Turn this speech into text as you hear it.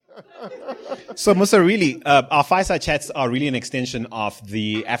So, Musa, really, our Fireside Chats are really an extension of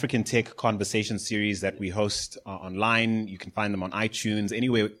the African Tech Conversation series that we host online. You can find them on iTunes,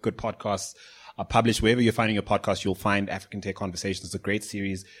 anywhere good podcasts are published. Wherever you're finding your podcast, you'll find African Tech Conversations. It's a great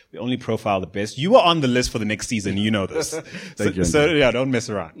series. We only profile the best. You were on the list for the next season. You know this. So yeah, don't mess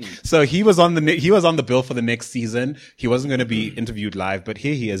around. So he was on the bill for the next season. He wasn't going to be interviewed live, but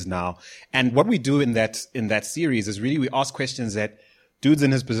here he is now. And what we do in that series is really we ask questions that dudes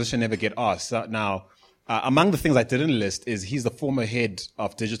in his position never get asked. So now, among the things I didn't list is he's the former head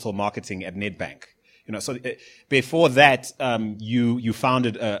of digital marketing at Nedbank. So before that, you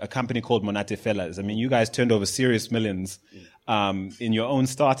founded a company called Monate Fellas. I mean, you guys turned over serious millions, in your own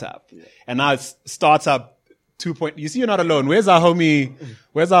startup. Yeah. And now it's startup 2.0. You see, you're not alone. Where's our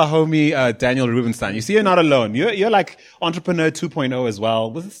homie, Daniel Rubenstein? You see, you're not alone. You're like entrepreneur 2.0 as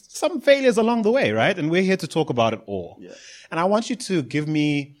well, with some failures along the way, right? And we're here to talk about it all. Yeah. And I want you to give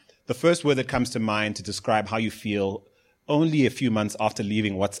me the first word that comes to mind to describe how you feel only a few months after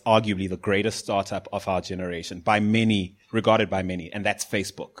leaving what's arguably the greatest startup of our generation, regarded by many, and that's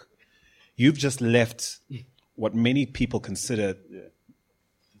Facebook. You've just left what many people consider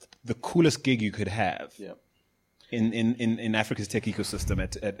the coolest gig you could have in Africa's tech ecosystem.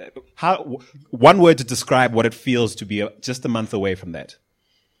 One word to describe what it feels to be just a month away from that.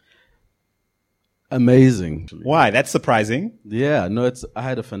 Amazing. Why? That's surprising. Yeah, no, I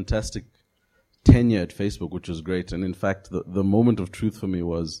had a fantastic tenure at Facebook, which was great. And in fact, the moment of truth for me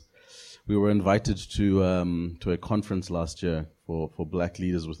was we were invited to a conference last year for black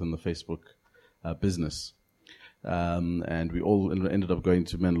leaders within the Facebook business. And we all ended up going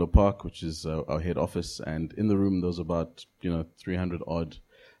to Menlo Park, which is our head office. And in the room, there was about 300 odd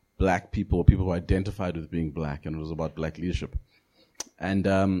black people who identified with being black, and it was about black leadership. And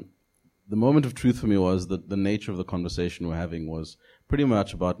the moment of truth for me was that the nature of the conversation we're having was pretty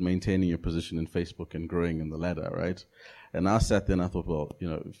much about maintaining your position in Facebook and growing in the ladder, right? And I sat there and I thought, well, if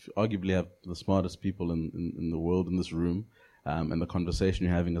you arguably have the smartest people in the world in this room, and the conversation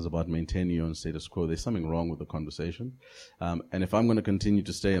you're having is about maintaining your own status quo, there's something wrong with the conversation. And if I'm going to continue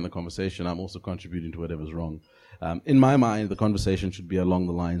to stay in the conversation, I'm also contributing to whatever's wrong. In my mind, the conversation should be along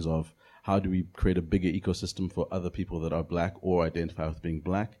the lines of, how do we create a bigger ecosystem for other people that are black or identify with being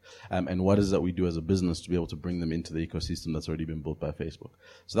black? And what is that we do as a business to be able to bring them into the ecosystem that's already been built by Facebook?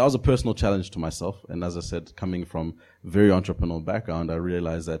 So that was a personal challenge to myself. And as I said, coming from a very entrepreneurial background, I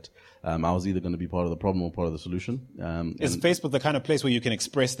realized that I was either going to be part of the problem or part of the solution. Is Facebook the kind of place where you can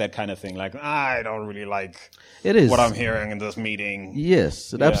express that kind of thing? Like, I don't really like what I'm hearing in this meeting.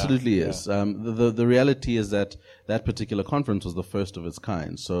 Yes, it absolutely is. The reality is that particular conference was the first of its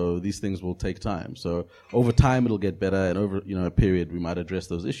kind. So these things will take time. So over time, it'll get better. And over a period, we might address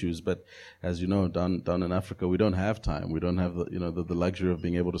those issues. But as you know, down in Africa, we don't have time. We don't have the luxury of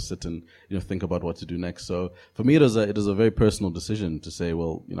being able to sit and think about what to do next. So for me, it is a very personal decision to say,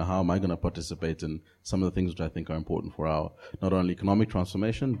 well, how am I going to participate in some of the things which I think are important for our not only economic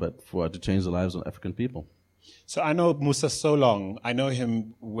transformation, but to change the lives of African people. So I know Musa so long. I know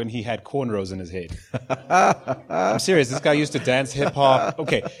him when he had cornrows in his head. I'm serious. This guy used to dance hip hop.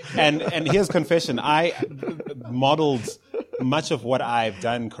 Okay. And here's confession. I modeled much of what I've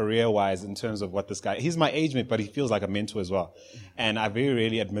done career-wise in terms of what this guy, he's my age mate, but he feels like a mentor as well. And I very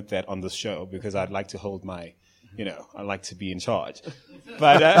rarely admit that on this show because I'd like to hold my, I like to be in charge.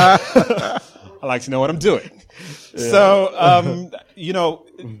 But I like to know what I'm doing. Yeah. So,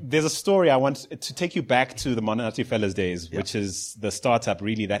 there's a story I want to take you back to the Monate Fellas days, which is the startup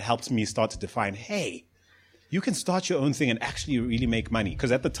really that helped me start to define, hey, you can start your own thing and actually really make money.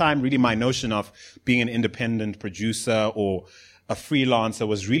 Because at the time, really my notion of being an independent producer or a freelancer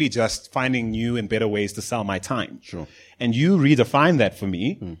was really just finding new and better ways to sell my time. Sure. And you redefined that for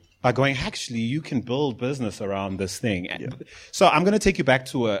me. By going, actually, you can build business around this thing. Yeah. So I'm going to take you back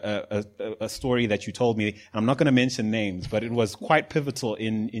to a story that you told me. I'm not going to mention names, but it was quite pivotal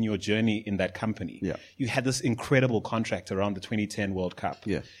in your journey in that company. Yeah. You had this incredible contract around the 2010 World Cup.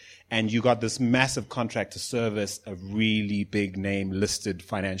 Yeah. And you got this massive contract to service a really big name listed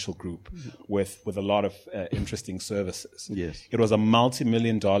financial group with a lot of interesting services. Yes. It was a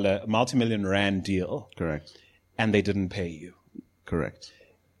multi-million rand deal. Correct. And they didn't pay you. Correct.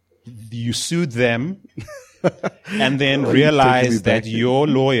 You sued them and then realized that your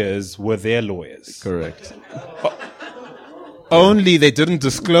lawyers were their lawyers. Correct. Only they didn't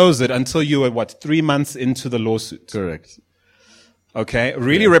disclose it until you were, 3 months into the lawsuit. Correct. Okay.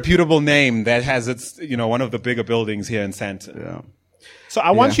 Really reputable name that has its, one of the bigger buildings here in Sandton. Yeah. So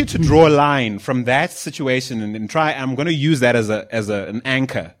I want you to draw a line from that situation and try, I'm going to use that as an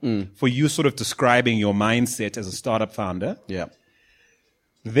anchor for you sort of describing your mindset as a startup founder. Yeah.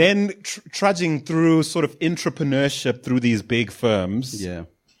 then trudging through sort of entrepreneurship through these big firms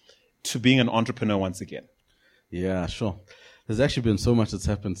to being an entrepreneur once again. Yeah, sure. There's actually been so much that's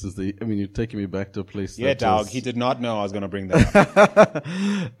happened since you're taking me back to a place. Yeah, dog. He did not know I was going to bring that up.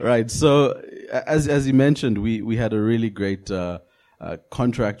 Right. So, as you mentioned, we had a really great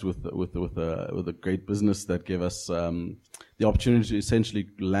contract with a great business that gave us the opportunity to essentially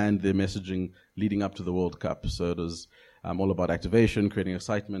land their messaging leading up to the World Cup. So it was all about activation, creating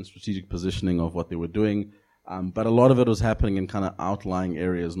excitement, strategic positioning of what they were doing. But a lot of it was happening in kind of outlying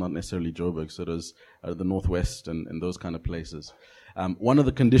areas, not necessarily Joburg. So it was the Northwest and those kind of places. One of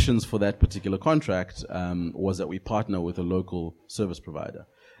the conditions for that particular contract was that we partner with a local service provider.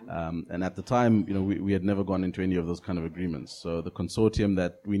 And at the time, we had never gone into any of those kind of agreements. So the consortium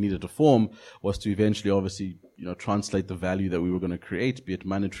that we needed to form was to eventually, obviously, translate the value that we were going to create, be it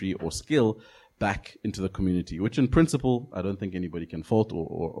monetary or skill, back into the community, which in principle, I don't think anybody can fault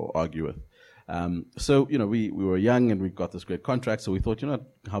or argue with. So, we were young and we got this great contract. So we thought,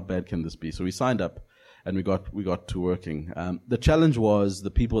 how bad can this be? So we signed up and we got to working. The challenge was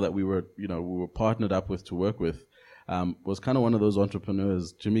the people that we were partnered up with to work with, was kind of one of those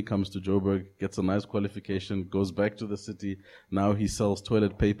entrepreneurs. Jimmy comes to Joburg, gets a nice qualification, goes back to the city. Now he sells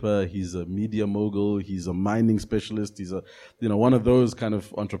toilet paper. He's a media mogul. He's a mining specialist. He's one of those kind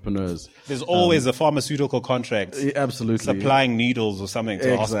of entrepreneurs. There's always a pharmaceutical contract. Absolutely. Supplying needles or something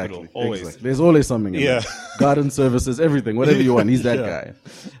to a hospital. Always. Exactly. There's always something. In garden services, everything, whatever you want. He's that guy.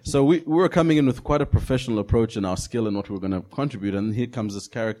 So we were coming in with quite a professional approach in our skill and what we were going to contribute. And here comes this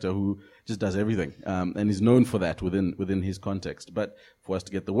character who just does everything, and he's known for that within his context. But for us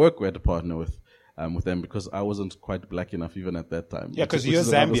to get the work, we had to partner with them because I wasn't quite black enough even at that time. Yeah, because you're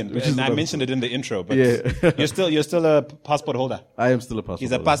Zambian, and I mentioned it in the intro. But you're still a passport holder. I am still a passport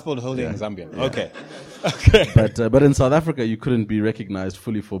holder. He's a passport holding Zambian. Yeah. Okay. But in South Africa, you couldn't be recognized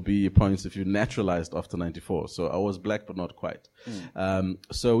fully for BE points if you naturalized after 94. So I was black, but not quite.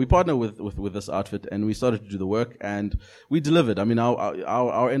 So we partnered with this outfit, and we started to do the work, and we delivered. I mean,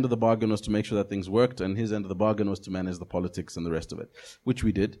 our end of the bargain was to make sure that things worked, and his end of the bargain was to manage the politics and the rest of it, which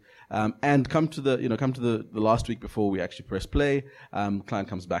we did. And come to the last week before we actually press play, client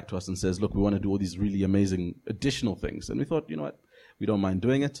comes back to us and says, "Look, we want to do all these really amazing additional things," and we thought, what. We don't mind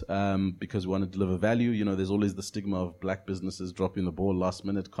doing it because we want to deliver value. There's always the stigma of black businesses dropping the ball last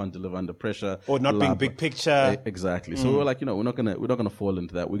minute, can't deliver under pressure, or not being big picture. Exactly. So we were like, we're not gonna fall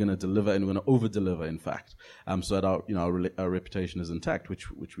into that. We're gonna deliver, and we're gonna over deliver. In fact, so that our reputation is intact,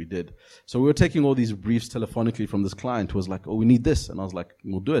 which we did. So we were taking all these briefs telephonically from this client who was like, "Oh, we need this," and I was like,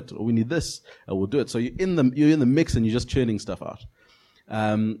 "We'll do it." "Oh, we need this," and we'll do it. So you're in the mix, and you're just churning stuff out.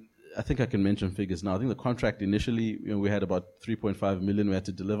 I think I can mention figures now. I think the contract initially, we had about 3.5 million we had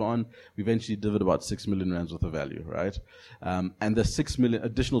to deliver on. We eventually delivered about 6 million rands worth of value, right? And the 6 million,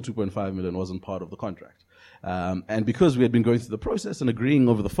 additional 2.5 million wasn't part of the contract. And because we had been going through the process and agreeing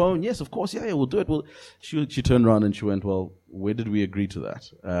over the phone, yes, of course, yeah, we'll do it. Well, she turned around and she went, "Well, where did we agree to that?"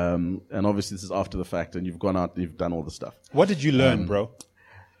 And obviously this is after the fact, and you've gone out, you've done all the stuff. What did you learn, bro?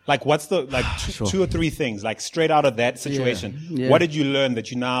 Like, what's the, two or three things, like straight out of that situation? Yeah. What did you learn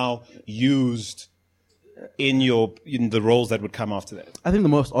that you now used in the roles that would come after that? I think the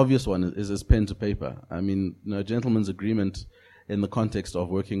most obvious one is pen to paper. I mean, a gentleman's agreement in the context of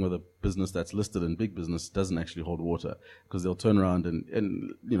working with a business that's listed in big business doesn't actually hold water, because they'll turn around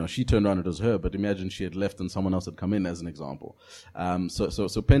and she turned around, it was her, but imagine she had left and someone else had come in, as an example.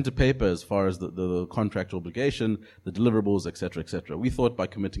 So pen to paper as far as the contract obligation, the deliverables, et cetera. We thought by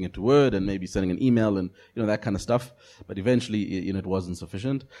committing it to Word and maybe sending an email and that kind of stuff, but eventually it wasn't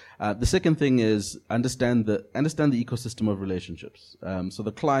sufficient. The second thing is understand the ecosystem of relationships. So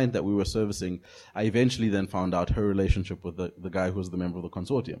the client that we were servicing, I eventually then found out her relationship with the guy who was the member of the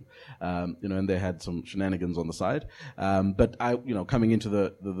consortium. And they had some shenanigans on the side. But I, coming into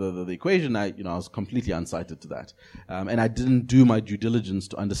the equation, I was completely unsighted to that. And I didn't do my due diligence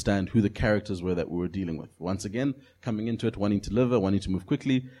to understand who the characters were that we were dealing with. Once again, coming into it, wanting to deliver, wanting to move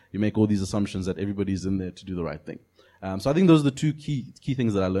quickly, you make all these assumptions that everybody's in there to do the right thing. So I think those are the two key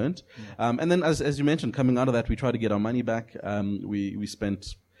things that I learned. And then as you mentioned, coming out of that, we tried to get our money back. We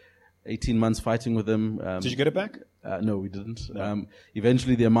spent 18 months fighting with them. Did you get it back? No, we didn't. No.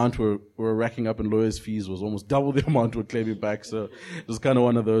 Eventually, the amount we're racking up in lawyers' fees was almost double the amount we're claiming back. So it was kind of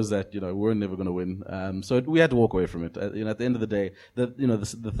one of those that we're never going to win. So we had to walk away from it. At the end of the day,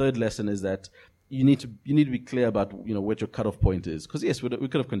 the third lesson is that you need to be clear about what your cutoff point is. Because yes, we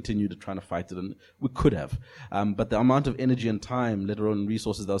could have continued trying to fight it, and we could have. But the amount of energy and time, let alone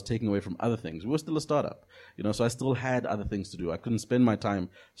resources, that was taken away from other things. We were still a startup, so I still had other things to do. I couldn't spend my time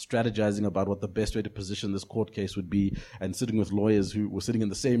strategizing about what the best way to position this court case would be, and sitting with lawyers who were sitting in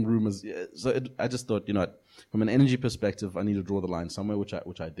the same room as. So I just thought, from an energy perspective, I need to draw the line somewhere,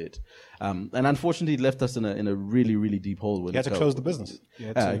 which I did. And unfortunately, it left us in a really, really deep hole. You had to close the business. You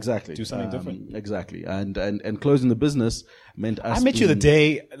had to exactly. do something different. Exactly. And closing the business meant us. I met you the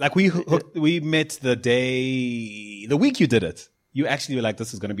day, like we met the week you did it. You actually were like,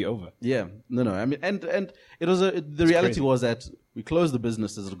 this is going to be over. Yeah. No. I mean, and it was the reality was that we closed the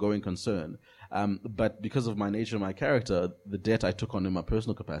business as a going concern. But because of my nature and my character, the debt I took on in my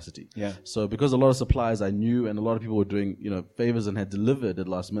personal capacity. Yeah. So because a lot of suppliers I knew and a lot of people were doing, favors and had delivered at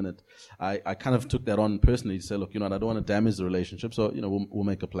last minute, I kind of took that on personally to say, look, I don't want to damage the relationship. So, we'll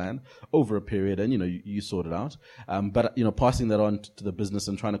make a plan over a period and, you sort it out. But, passing that on to the business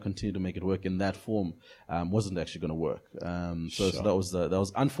and trying to continue to make it work in that form, wasn't actually going to work. So that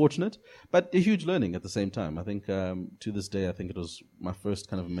was unfortunate, but a huge learning at the same time. I think, to this day, I think it was my first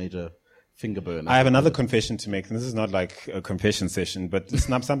kind of major finger burn. I have another confession to make, and this is not like a confession session, but it's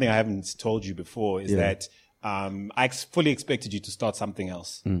not something I haven't told you before, is that I fully expected you to start something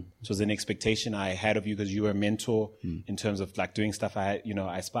else. It was an expectation I had of you because you were a mentor in terms of like doing stuff I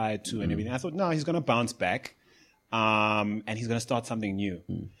aspired to and everything. I thought, no, he's going to bounce back and he's going to start something new.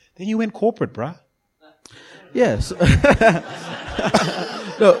 Then you went corporate, bruh. Yes.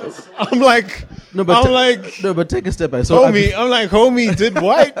 No, I'm like, but take a step back. So homie did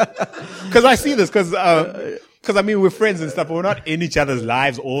what? Because I see this, because we're friends and stuff, but we're not in each other's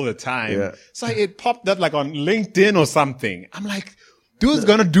lives all the time. Yeah. So it popped up like on LinkedIn or something. I'm like, dude's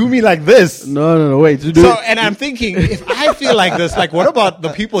gonna do me like this. No, wait. And I'm thinking, if I feel like this, like what about the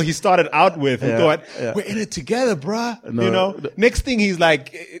people he started out with who thought, we're in it together, bruh? Next thing he's like,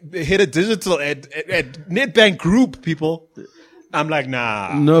 hit a digital at Nedbank Group, people. I'm like,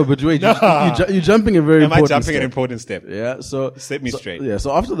 nah. No, but wait, you're jumping a very important step. Am I jumping an important step? Yeah, so... Set me straight. Yeah,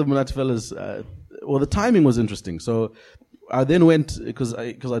 so after the Munati fellas, the timing was interesting. So I then went, because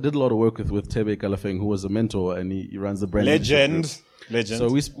I did a lot of work with Tebe Kalafeng, who was a mentor, and he runs the brand. Legend. So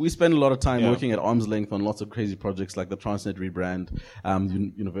we spend a lot of time working at arm's length on lots of crazy projects like the Transnet rebrand,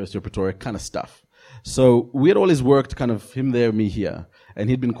 University of Pretoria kind of stuff. So we had always worked kind of him there, me here. And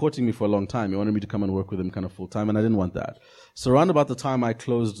he'd been courting me for a long time. He wanted me to come and work with him kind of full time, and I didn't want that. So around about the time I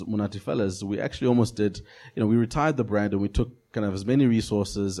closed Munati Fellas, we actually almost did, we retired the brand and we took kind of as many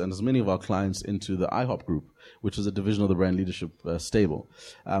resources and as many of our clients into the IHOP group, which is a division of the brand leadership stable.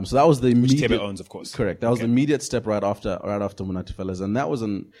 So that was the immediate... Which Tebe owns, of course. Correct. That was the immediate step right after Munati Fellas. And that was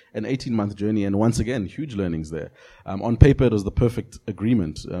an 18-month journey. And once again, huge learnings there. On paper, it was the perfect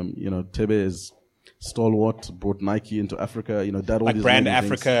agreement. Tebe is stalwart, brought Nike into Africa, that all like these brand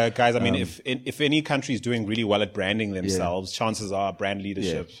Africa things. Guys. I mean, if any country is doing really well at branding themselves, chances are brand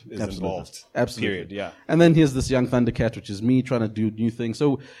leadership is involved. Absolutely. Period. Yeah. And then here's this young Thundercat, which is me trying to do new things.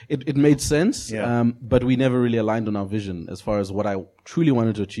 So it made sense. Yeah. But we never really aligned on our vision as far as what I truly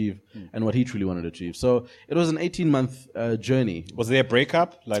wanted to achieve and what he truly wanted to achieve. So it was an 18-month journey. Was there a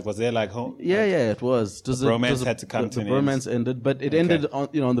breakup? Like, was there like home? Yeah, it was. The bromance had to come to an end. The bromance ended, but it ended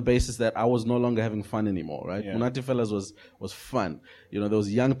on the basis that I was no longer having fun anymore, right? Yeah. Munati Fellas was fun.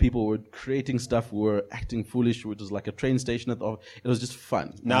 Those young people were creating stuff, were acting foolish, which was like a train station it was just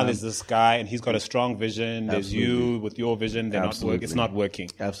fun. Now there's this guy and he's got a strong vision. There's you with your vision. It's not working.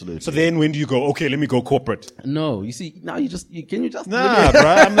 Absolutely. So then when do you go, okay, let me go corporate? No, you see, now you just nah, bro.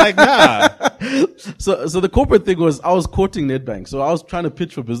 I'm like, nah. So the corporate thing was I was courting Nedbank. So I was trying to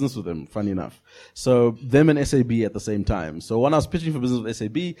pitch for business with them, funny enough. So them and SAB at the same time. So when I was pitching for business with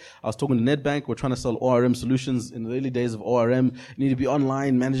SAB, I was talking to Nedbank. We're trying to sell ORM solutions. In the early days of ORM, you need to be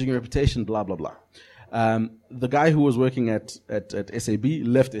online, managing your reputation, blah, blah, blah. The guy who was working at SAB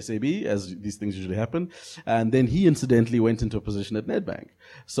left SAB, as these things usually happen, and then he incidentally went into a position at Nedbank.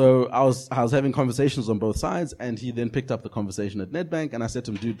 So I was having conversations on both sides, and he then picked up the conversation at Nedbank, and I said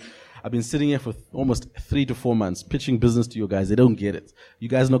to him, dude, I've been sitting here for almost 3 to 4 months pitching business to you guys. They don't get it. You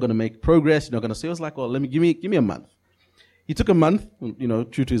guys are not going to make progress. You're not going to say, I was like, well, give me a month. He took a month,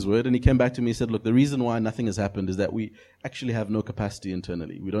 true to his word, and he came back to me and said, look, the reason why nothing has happened is that we actually have no capacity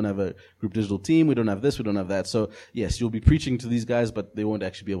internally. We don't have a group digital team. We don't have this. We don't have that. So, yes, you'll be preaching to these guys, but they won't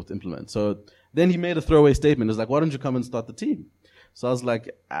actually be able to implement. So then he made a throwaway statement. It was like, why don't you come and start the team? So I was like,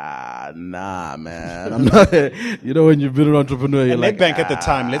 nah, man. I'm not, when you've been an entrepreneur, you're and like, Nedbank at the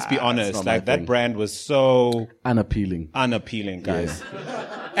time, let's be honest, like that brand was so unappealing, guys.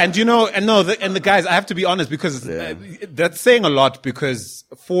 And the guys, I have to be honest because that's saying a lot, because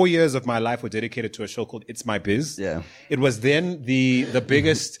 4 years of my life were dedicated to a show called It's My Biz. Yeah. It was then the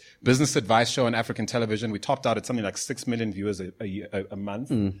biggest business advice show on African television. We topped out at something like 6 million viewers a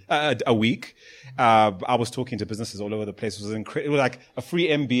month, a week. I was talking to businesses all over the place. It was incredible. It was like a free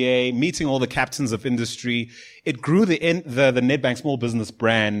MBA, meeting all the captains of industry. It grew the Nedbank small business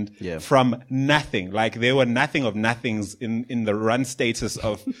brand from nothing. Like there were nothing of nothings in the run status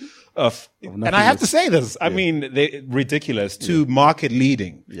of and I have to say this. I mean, they're ridiculous to market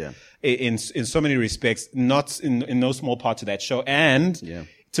leading. Yeah. In so many respects, not in no small part to that show, and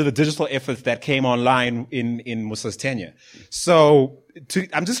to the digital efforts that came online in Musa's tenure. So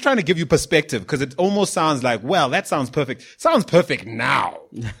I'm just trying to give you perspective, because it almost sounds like, well, that sounds perfect. Sounds perfect now,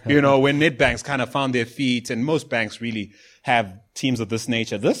 when Nedbank's kind of found their feet, and most banks really have teams of this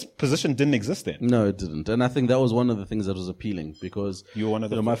nature. This position didn't exist then. No, it didn't. And I think that was one of the things that was appealing, because you were one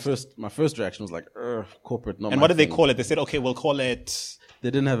of the my first reaction was like, corporate, not. And what did they call it? They said, okay, we'll call it. They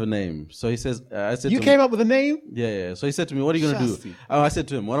didn't have a name. So he says, I said, you came up with a name? Yeah. So he said to me, what are you going to do? I said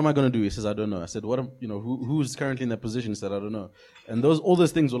to him, what am I going to do? He says, I don't know. I said, who's currently in that position? He said, I don't know. And all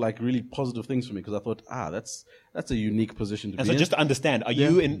those things were like really positive things for me, because I thought, that's a unique position to be in. And so just to understand, are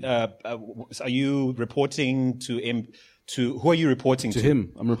you reporting to who are you reporting to? To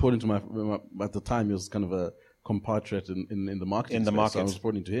him. I'm reporting to my at the time he was kind of a compatriot in the market. In the market. So I was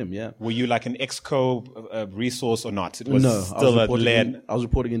reporting to him, yeah. Were you like an Exco resource or not? It was no, still I was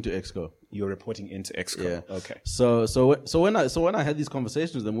reporting into Exco. You were reporting into Exco. Yeah. Okay. So when I had these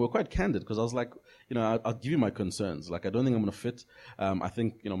conversations with them, we were quite candid, because I was like, I'll give you my concerns. Like, I don't think I'm going to fit. I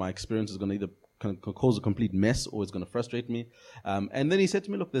think, my experience is going to either cause a complete mess, or it's going to frustrate me. And then he said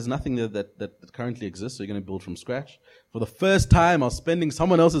to me, look, there's nothing there that currently exists, so you're going to build from scratch. For the first time, I was spending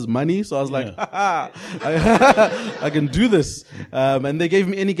someone else's money, so I was like, I can do this. And he gave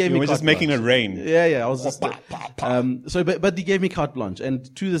me You were just making it rain. Yeah, I was just, but he gave me carte blanche.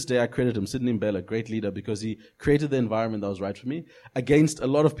 And to this day, I credit him, Sidney Mbella, great leader, because he created the environment that was right for me, against a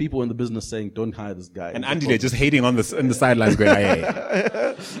lot of people in the business saying, don't hire this guy. And Andy just hating on this in the sidelines going, hey,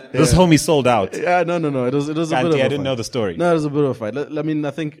 this homie sold out. Yeah, no. It was a bit of a fight. I didn't know the story. No, it was a bit of a fight. I mean,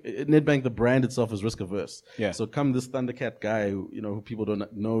 I think Nedbank, the brand itself, is risk averse. Yeah. So come this Thundercat guy, who people don't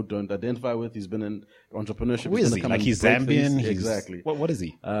know, don't identify with. He's been in entrepreneurship. Who is he? Like he's Zambian? Exactly. What is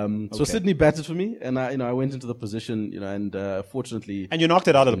he? So Sydney batted for me, and I went into the position, and fortunately. And you knocked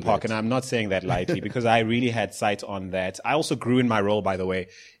it out of the park, and I'm not saying that lightly, because I really had sight on that. I also grew in my role, by the way.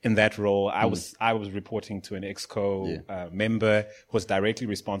 In that role, I was reporting to an Exco member who was directly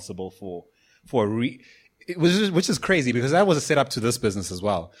responsible which is crazy, because that was a setup to this business as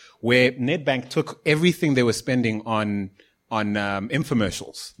well, where Nedbank took everything they were spending on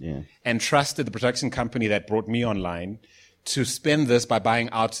infomercials and trusted the production company that brought me online to spend this by buying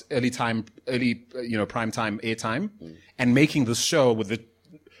out early prime time airtime and making this show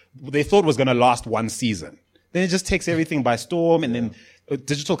they thought was going to last one season. Then it just takes everything by storm, and then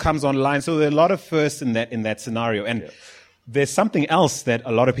digital comes online. So there are a lot of firsts in that scenario. And there's something else that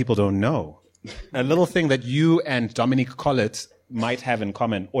a lot of people don't know. A little thing that you and Dominique Collett might have in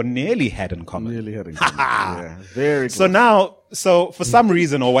common, or nearly had in common. Yeah, very close. So for some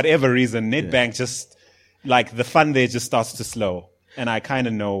reason or whatever reason, Nedbank just, like, the fun there just starts to slow. And I kind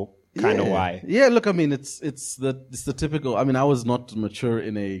of know why. Yeah, look, I mean, it's the typical, I mean, I was not mature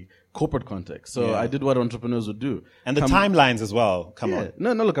in a corporate context, so I did what entrepreneurs would do. And the timelines as well, come on.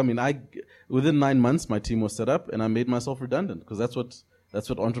 No, look, I mean, within 9 months, my team was set up, and I made myself redundant, because that's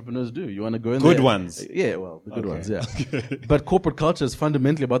what entrepreneurs do. You want to go in good there. Ones. Yeah, well, the good ones, yeah. But corporate culture is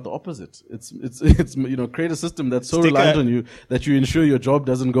fundamentally about the opposite. It's create a system that's so reliant on you that you ensure your job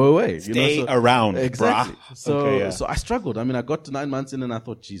doesn't go away. Stay around. Exactly. Brah. So I struggled. I mean, I got to 9 months in and I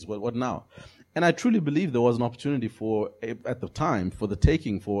thought, geez, what now? And I truly believe there was an opportunity at the time, for the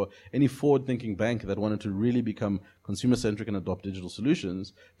taking, for any forward-thinking bank that wanted to really become consumer-centric and adopt digital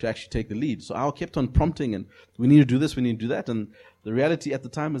solutions, to actually take the lead. So I kept on prompting, and we need to do this, we need to do that. And the reality at the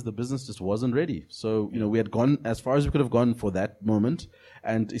time is the business just wasn't ready. So, we had gone as far as we could have gone for that moment.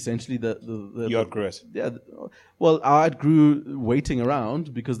 And essentially You outgrew it. Yeah. Well, I outgrew waiting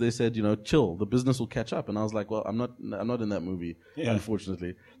around because they said, chill, the business will catch up. And I was like, well, I'm not in that movie,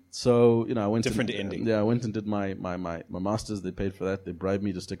 unfortunately. So, I went ending. Yeah, I went and did my master's. They paid for that. They bribed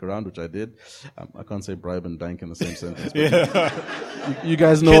me to stick around, which I did. I can't say bribe and bank in the same sentence. You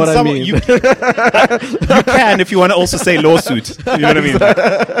guys know what I mean. You can if you want to also say lawsuit. You know what I mean?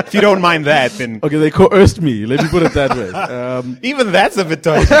 If you don't mind that, then... Okay, they coerced me. Let me put it that way. Even that's a bit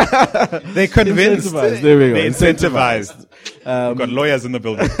dodgy. They convinced. Incentivized. There we go. They incentivized. We've got lawyers in the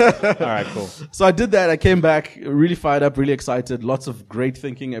building. All right, cool. So I did that. I came back really fired up, really excited. Lots of great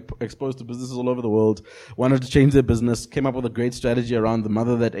thinking, exposed to businesses all over the world. Wanted to change their business. Came up with a great strategy around the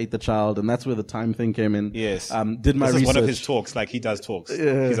mother that ate the child, and that's where the time thing came in. Yes. Did my research. This is one of his talks. Like, he does talks.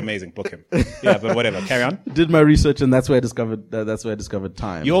 He's amazing. Book him. Yeah, but whatever. Carry on. Did my research, and that's where I discovered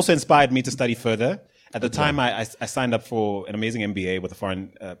time. You also inspired me to study further. At the time, I signed up for an amazing MBA with a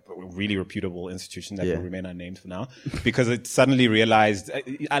foreign, really reputable institution that will remain unnamed for now, because it suddenly realized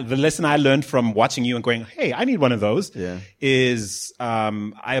the lesson I learned from watching you and going, hey, I need one of those, is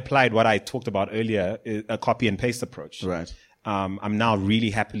I applied what I talked about earlier, a copy and paste approach. Right. I'm now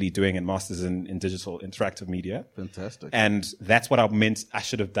really happily doing a master's in digital interactive media. Fantastic. And that's what I meant I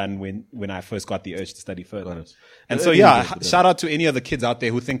should have done when I first got the urge to study further. Got it. And so, shout out to any of the kids out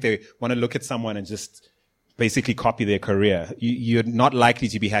there who think they want to look at someone and just basically copy their career. You're not likely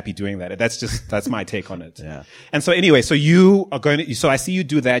to be happy doing that. That's my take on it. Yeah. And so anyway, so you are so I see you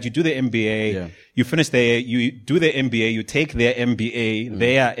do that. You do the MBA. You finish there. You do the MBA. You take their MBA,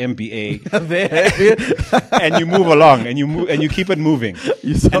 their MBA, and you move along and you keep it moving.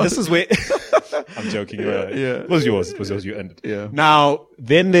 And this is where I'm joking. It was yours. It was yours. You earned it. Yeah. Now,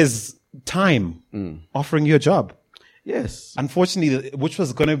 then there's time offering you a job. Yes. Unfortunately, which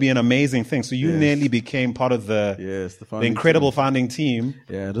was going to be an amazing thing. So you nearly became part of the incredible founding team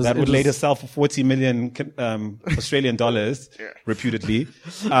that would later sell for 40 million Australian dollars, reputedly.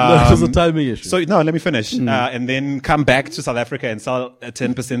 No, it was a timing issue. So no, let me finish. And then come back to South Africa and sell a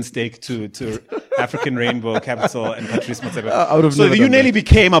 10% stake to African Rainbow Capital and Country whatever. So you nearly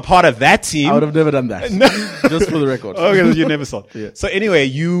became a part of that team. I would have never done that. Just for the record. Okay, you never sold. So anyway,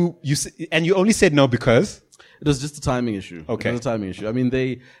 you only said no because... It was just a timing issue. Okay. It was a timing issue. I mean,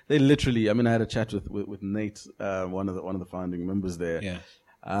 they literally, I had a chat with Nate, one of the founding members there. Yeah.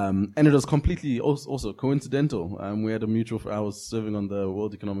 And it was completely also coincidental. We had a mutual, I was serving on the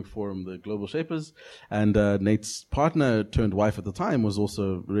World Economic Forum, the Global Shapers, and Nate's partner turned wife at the time was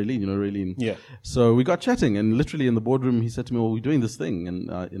also Raylene. Yeah. So we got chatting, and literally in the boardroom, he said to me, well, we're doing this thing.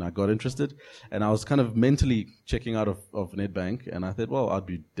 And, I got interested, and I was kind of mentally checking out of Nedbank, and I thought, well, I'd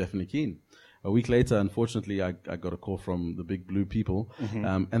be definitely keen. A week later, unfortunately, I got a call from the big blue people,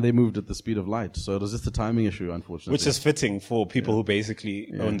 and they moved at the speed of light. So it was just a timing issue, unfortunately. Which is fitting for people who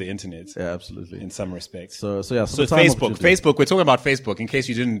basically own the internet. Yeah, absolutely. In some respects. So Facebook, we're talking about Facebook, in case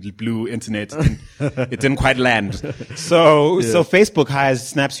you didn't blue internet, it didn't quite land. So Facebook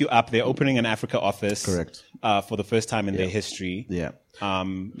snaps you up. They're opening an Africa office. Correct. For the first time in their history. Yeah.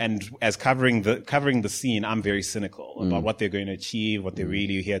 And as covering the scene, I'm very cynical about what they're going to achieve, what they're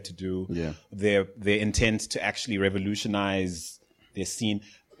really here to do. Yeah. Their intent to actually revolutionize their scene.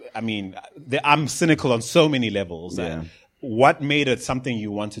 I mean, I'm cynical on so many levels. Yeah. What made it something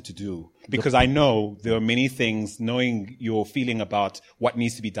you wanted to do? Because I know there are many things, knowing your feeling about what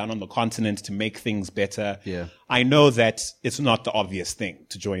needs to be done on the continent to make things better. Yeah. I know that it's not the obvious thing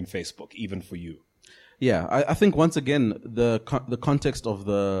to join Facebook, even for you. Yeah, I think once again the context of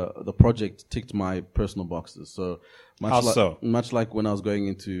the project ticked my personal boxes. So much like when I was going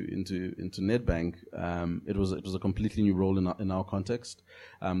into Nedbank, it was a completely new role in our context.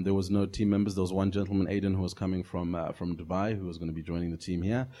 There was no team members. There was one gentleman, Aiden, who was coming from Dubai, who was going to be joining the team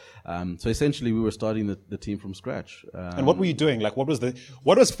here. So essentially, we were starting the team from scratch. And what were you doing? Like, what was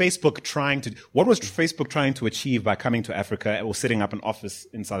Facebook trying to achieve by coming to Africa or setting up an office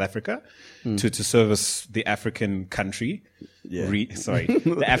in South Africa to service the African country? Yeah.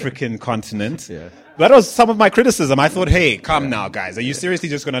 The African continent. Yeah. That was some of my criticism. I thought, hey, come now, guys. Are you seriously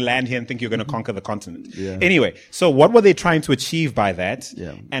just going to land here and think you're going to conquer the continent? Yeah. Anyway, so what were they trying to achieve by that?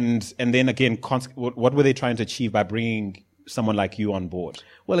 Yeah. And then again, what were they trying to achieve by bringing someone like you on board?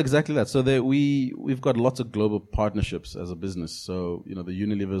 Well, exactly that. So we've got lots of global partnerships as a business. So, the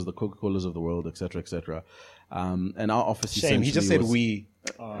Unilevers, the Coca-Colas of the world, et cetera, et cetera. And our office Shame, he just said we.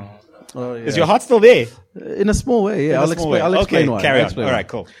 Oh, yeah. Is your heart still there? In a small way, yeah. I'll explain why. Carry on. All right,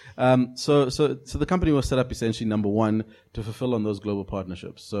 cool. So the company was set up essentially, number one, to fulfill on those global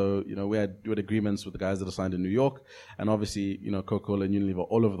partnerships. So, we had agreements with the guys that are signed in New York, and obviously, Coca-Cola and Unilever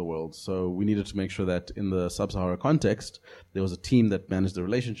all over the world. So we needed to make sure that in the sub-Sahara context, there was a team that managed the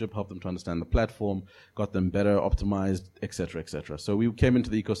relationship, helped them to understand the platform, got them better optimized, et cetera, et cetera. So we came into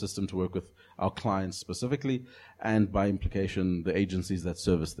the ecosystem to work with our clients specifically, and by implication, the agencies that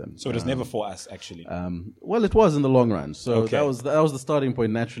service them. So it was never for us, actually. Well, it was in the long run. So that was the starting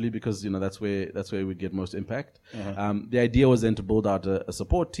point naturally, because that's where we'd get most impact. The idea was then to build out a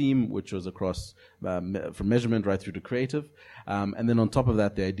support team, which was across from measurement right through to creative, and then on top of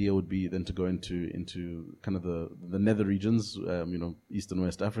that, the idea would be then to go into kind of the nether regions, East and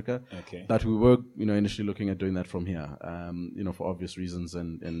West Africa. Okay. But we were initially looking at doing that from here, for obvious reasons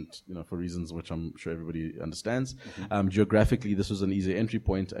and for reasons which I'm sure everybody understands. Geographically, this was an easy entry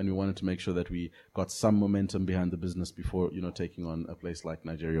point, and we wanted to make sure that we got some momentum behind the business before taking on a place like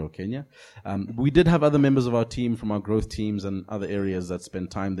Nigeria or Kenya. We did have other members of our team from our growth teams and other areas that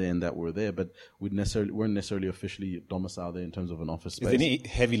spent time there and that were there, but we weren't necessarily officially domiciled there in terms of an office space. Is there any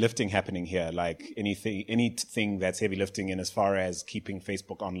heavy lifting happening here? Like anything that's heavy lifting in as far as keeping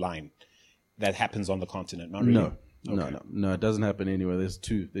Facebook online that happens on the continent? Not really. No. Okay. No, it doesn't happen anywhere. There's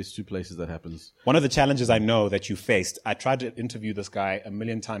two places that happens. One of the challenges I know that you faced, I tried to interview this guy a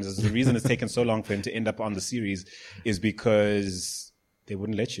million times. The reason it's taken so long for him to end up on the series is because they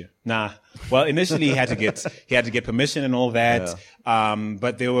wouldn't let you. Well, initially he had to get permission and all that. Yeah.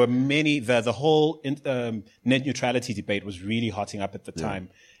 But there were many, the whole net neutrality debate was really hotting up at the time.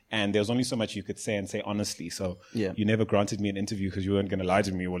 And there was only so much you could say and say honestly. So you never granted me an interview because you weren't going to lie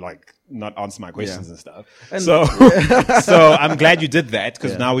to me or not answer my questions and stuff. And so I'm glad you did that,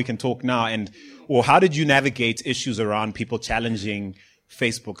 because now we can talk now. How did you navigate issues around people challenging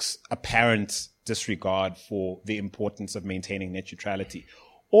Facebook's apparent disregard for the importance of maintaining net neutrality?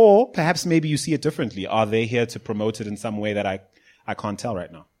 Or perhaps maybe you see it differently. Are they here to promote it in some way that I can't tell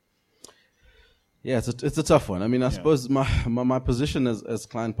right now? Yeah, it's a tough one. I mean, I suppose my position as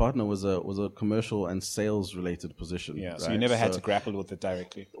client partner was a commercial and sales related position. Yeah, so you never had to grapple with it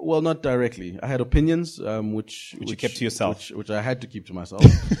directly. Well, not directly. I had opinions, which you kept to yourself, which I had to keep to myself.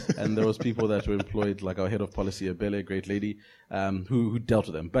 And there was people that were employed, like our head of policy, Abele, great lady, who dealt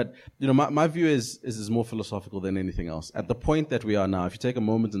with them. But my view is more philosophical than anything else. At the point that we are now, if you take a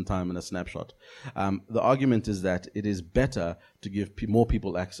moment in time and a snapshot, the argument is that it is better to give more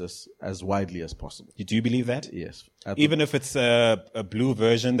people access as widely as possible. Do you believe that? Yes. Even if it's a blue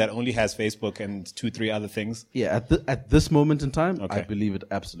version that only has Facebook and 2-3 other things? Yeah, at this moment in time, I believe it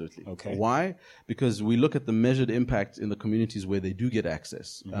absolutely. Okay. Why? Because we look at the measured impact in the communities where they do get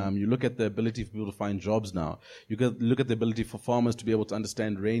access. You look at the ability for people to find jobs now. You look at the ability for farmers to be able to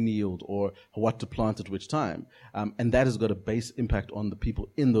understand rain yield or what to plant at which time. And that has got a base impact on the people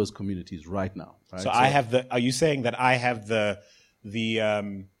in those communities right now. Right? So are you saying that I have the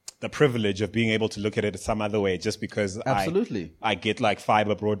privilege of being able to look at it some other way just because absolutely I get like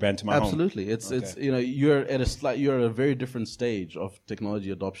fiber broadband to my home? Absolutely. It's you're at a very different stage of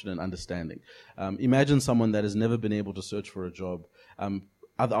technology adoption and understanding. Imagine someone that has never been able to search for a job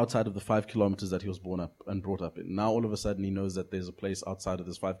outside of the 5 kilometers that he was born up and brought up in. Now all of a sudden he knows that there's a place outside of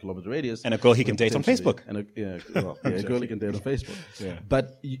this 5 kilometer radius. And a girl he can date on Facebook. And a girl he can date on Facebook. Yeah.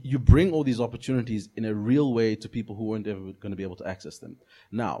 But you bring all these opportunities in a real way to people who weren't ever going to be able to access them.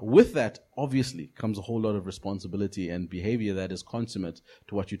 Now, with that, obviously, comes a whole lot of responsibility and behavior that is consummate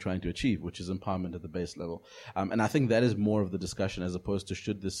to what you're trying to achieve, which is empowerment at the base level. And I think that is more of the discussion as opposed to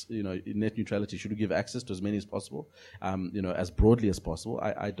should this, net neutrality, should we give access to as many as possible, as broadly as possible.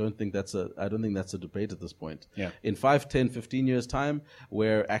 I don't think that's a debate at this point. Yeah. In 5, 10, 15 years time,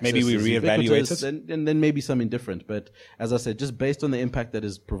 where access maybe we is reevaluate it, and then maybe something different. But as I said, just based on the impact that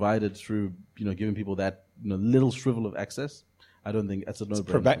is provided through giving people that little shrivel of access, I don't think that's a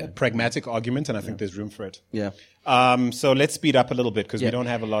no-brainer. Pragmatic argument, and I think there's room for it. Yeah. So let's speed up a little bit because we don't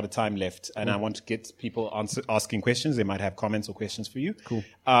have a lot of time left, and I want to get people asking questions. They might have comments or questions for you. Cool.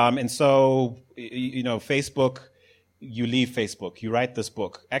 And so Facebook. You leave Facebook. You write this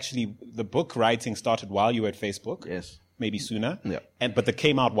book. Actually, the book writing started while you were at Facebook. Yes. Maybe sooner. Yeah. But they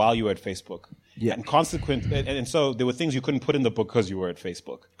came out while you were at Facebook. Yeah. And so there were things you couldn't put in the book because you were at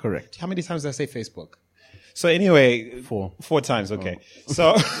Facebook. Correct. How many times did I say Facebook? So anyway, 4 times. Okay. Oh.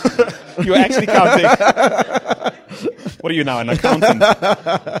 So you're actually counting. What are you now, an accountant?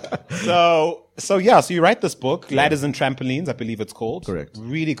 So you write this book, Ladders and Trampolines, I believe it's called. Correct.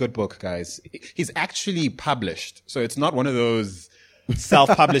 Really good book, guys. He's actually published. So it's not one of those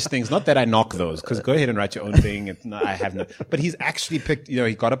self-published things. Not that I knock those, because go ahead and write your own thing. I have no. But he's actually picked.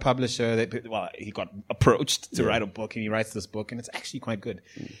 He got a publisher. He got approached to write a book, and he writes this book, and it's actually quite good.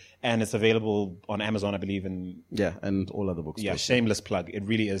 And it's available on Amazon, I believe, and all other books. Yeah, shameless plug. It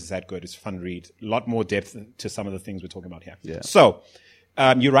really is that good. It's a fun read. A lot more depth to some of the things we're talking about here. Yeah. So,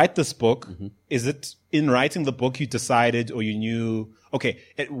 you write this book. Is it in writing the book you decided, or you knew? Okay,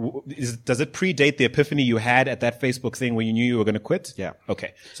 does it predate the epiphany you had at that Facebook thing where you knew you were going to quit? Yeah.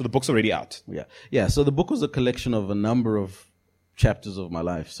 Okay, so the book's already out. Yeah. So the book was a collection of a number of chapters of my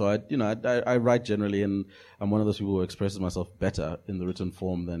life. So I write generally, and I'm one of those people who expresses myself better in the written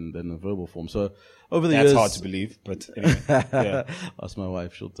form than the verbal form. So over the years, that's hard to believe, but anyway, yeah. Ask my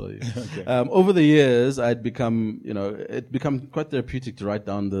wife; she'll tell you. Okay. Over the years, it become quite therapeutic to write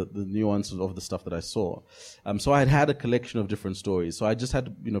down the nuances of the stuff that I saw. So I had a collection of different stories. So I just had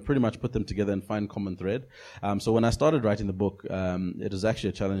to pretty much put them together and find common thread. So when I started writing the book, it was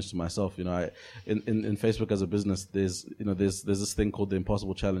actually a challenge to myself. In Facebook as a business, there's this thing called the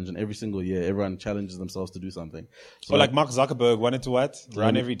Impossible Challenge, and every single year, everyone challenges themselves to do something. So like Mark Zuckerberg wanted to what?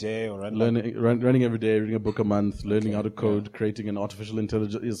 Run every day, or running every day, reading a book a month, learning how to code, creating an artificial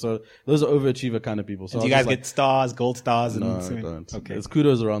intelligence. So those are overachiever kind of people. So do you guys get stars, gold stars? No, I don't. Okay. There's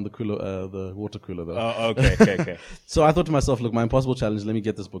kudos around the water cooler though. Oh, okay. So I thought to myself, look, my impossible challenge, let me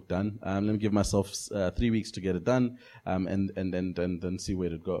get this book done. Let me give myself 3 weeks to get it done, and then see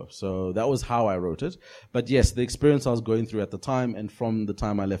where it go. So that was how I wrote it. But yes, the experience I was going through at the time, and from the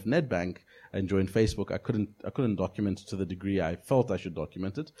time I left Nedbank and joined Facebook, I couldn't document to the degree I felt I should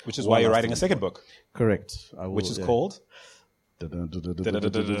document it. Which is why you're writing a second book. Correct. Which is called?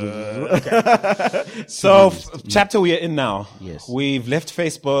 So, chapter we are in now. Yes. We've left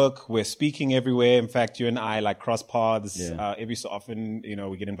Facebook. We're speaking everywhere. In fact, you and I cross paths every so often.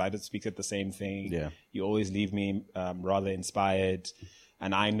 We get invited to speak at the same thing. Yeah. You always leave me rather inspired.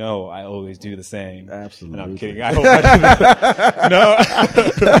 And I know I always do the same. Absolutely. And I'm kidding. I hope I do that. No.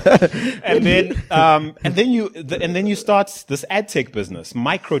 and then you start this ad tech business,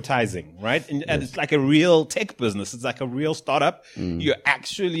 microtizing, right? And it's like a real tech business. It's like a real startup. You're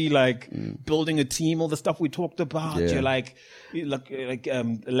actually building a team, all the stuff we talked about. Yeah. You're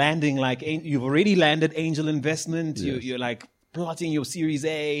landing you've already landed angel investment. Yes. You're plotting your Series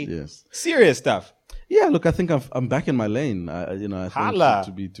A. Yes. Serious stuff. Yeah, look, I think I'm back in my lane. I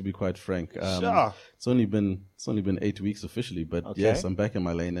think to be quite frank. Sure. It's only been 8 weeks officially, but yes, I'm back in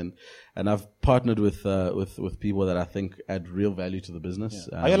my lane, and I've partnered with people that I think add real value to the business.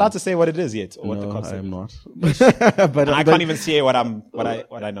 Yeah. Are you allowed to say what it is yet, or what the concept? I am not. But I can't even say what I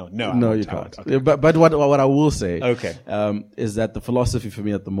know. No, you can't. Okay. But what I will say, okay, is that the philosophy for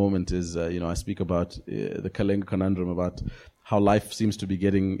me at the moment is, I speak about the Kalenga conundrum about how life seems to be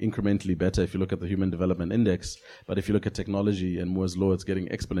getting incrementally better if you look at the Human Development Index, but if you look at technology and Moore's Law, it's getting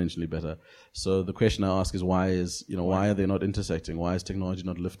exponentially better. So the question I ask is why are they not intersecting? Why is technology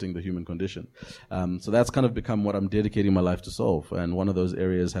not lifting the human condition? So that's kind of become what I'm dedicating my life to solve. And one of those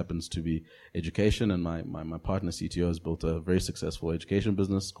areas happens to be education. And my partner CTO has built a very successful education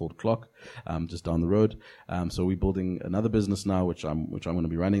business called Clock, just down the road. So we're building another business now, which I'm going to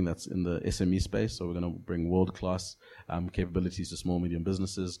be running. That's in the SME space. So we're going to bring world-class capabilities to small, medium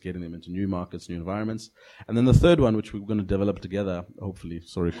businesses, getting them into new markets, new environments. And then the third one, which we're going to develop together, hopefully,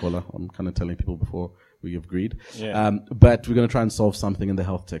 sorry, caller, I'm kind of telling people before we agreed. Yeah. But we're going to try and solve something in the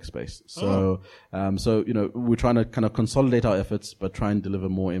health tech space. So, we're trying to kind of consolidate our efforts, but try and deliver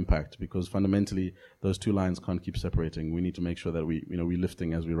more impact, because fundamentally those two lines can't keep separating. We need to make sure that we're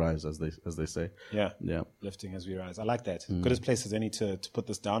lifting as we rise, as they say. Yeah. Lifting as we rise. I like that. Good as place as any to put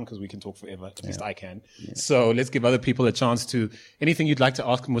this down, because we can talk forever. At least I can. Yeah. So let's give other people a chance to, anything you'd like to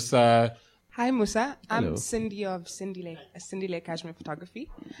ask Musa. Hi, Musa. I'm Hello. Cindy of Cindy Lake Cashmere Photography.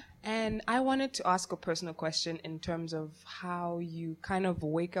 And I wanted to ask a personal question in terms of how you kind of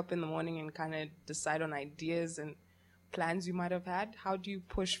wake up in the morning and kind of decide on ideas and plans you might have had. How do you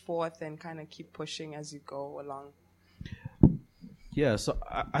push forth and kind of keep pushing as you go along? Yeah, so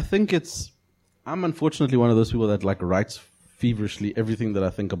I think I'm unfortunately one of those people that writes feverishly everything that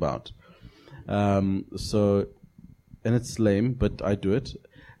I think about. And it's lame, but I do it.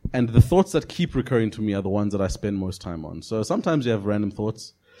 And the thoughts that keep recurring to me are the ones that I spend most time on. So sometimes you have random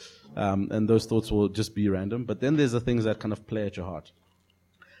thoughts, and those thoughts will just be random. But then there's the things that kind of play at your heart.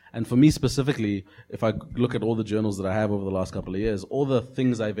 And for me specifically, if I look at all the journals that I have over the last couple of years, all the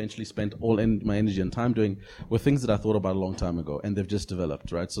things I eventually spent my energy and time doing were things that I thought about a long time ago, and they've just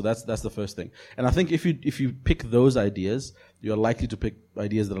developed, right? So that's the first thing. And I think if you pick those ideas, you're likely to pick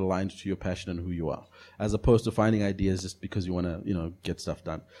ideas that are aligned to your passion and who you are, as opposed to finding ideas just because you want to, get stuff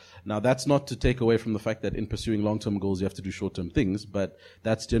done. Now, that's not to take away from the fact that in pursuing long-term goals, you have to do short-term things, but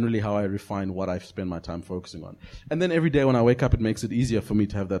that's generally how I refine what I spend my time focusing on. And then every day when I wake up, it makes it easier for me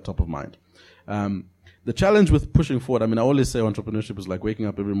to have that top of mind. The challenge with pushing forward, I always say entrepreneurship is like waking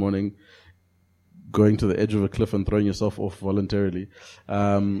up every morning, going to the edge of a cliff and throwing yourself off voluntarily,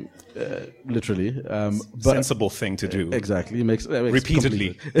 literally. Sensible thing to do. Exactly. It makes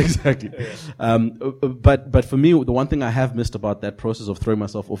repeatedly. Exactly. But for me, the one thing I have missed about that process of throwing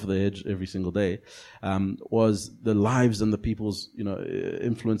myself off the edge every single day, was the lives and the people's,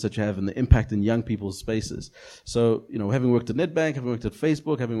 influence that you have and the impact in young people's spaces. So, having worked at Nedbank, having worked at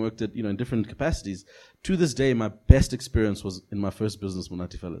Facebook, having worked at, in different capacities, to this day, my best experience was in my first business,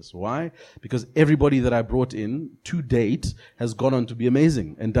 Monati Fellas. Why? Because everybody that I brought in to date has gone on to be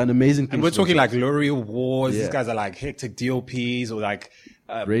amazing and done amazing things. And we're talking like Lorry Awards. Yeah. These guys are like hectic DOPs or like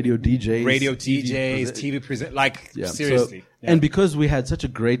radio DJs, TV present. Seriously. So, and because we had such a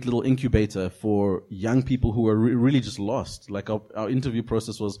great little incubator for young people who were really just lost, like our interview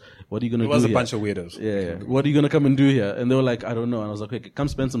process was, what are you going to do? It was here? a bunch of weirdos. Yeah. What are you going to come and do here? And they were like, I don't know. And I was like, okay, come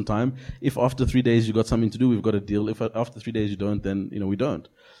spend some time. If after 3 days you got something to do, we've got a deal. If after 3 days you don't, then, we don't.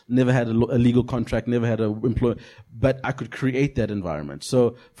 Never had a legal contract, never had an employer, but I could create that environment.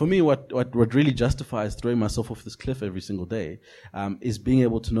 So for me, what really justifies throwing myself off this cliff every single day, is being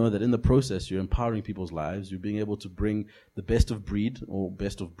able to know that in the process, you're empowering people's lives. You're being able to bring the best of breed or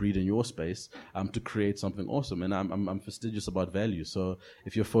best of breed in your space, to create something awesome. And I'm fastidious about value. So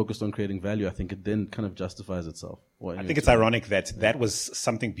if you're focused on creating value, I think it then kind of justifies itself. I think it's ironic that was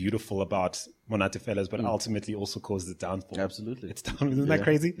something beautiful about Monate Fellas, but ultimately also caused the downfall. Absolutely. Isn't that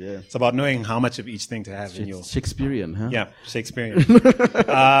crazy? Yeah. It's about knowing how much of each thing to have in your... Shakespearean, huh? Yeah, Shakespearean.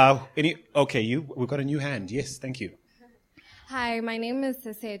 We've got a new hand. Yes, thank you. Hi, my name is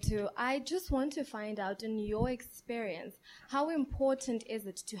Sesetu. I just want to find out, in your experience, how important is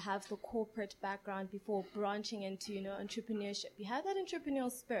it to have the corporate background before branching into, entrepreneurship? You have that entrepreneurial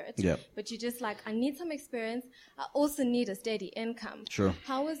spirit, but you're just like, I need some experience. I also need a steady income. Sure.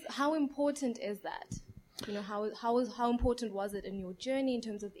 How important is that? How important was it in your journey in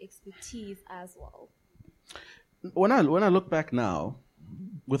terms of the expertise as well? When I look back now,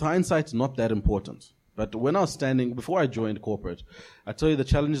 with hindsight, it's not that important. But when I was before I joined corporate, I tell you the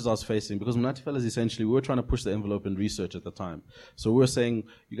challenges I was facing, because Monati Fellas, essentially, we were trying to push the envelope in research at the time. So we were saying,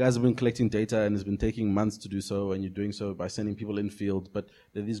 you guys have been collecting data and it's been taking months to do so, and you're doing so by sending people in field. But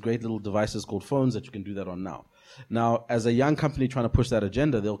there are these great little devices called phones that you can do that on now. Now, as a young company trying to push that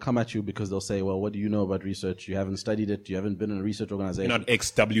agenda, they'll come at you because they'll say, well, what do you know about research? You haven't studied it. You haven't been in a research organization. You're not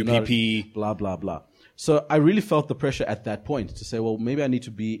ex-WPP. Blah, blah, blah. So I really felt the pressure at that point to say, well, maybe I need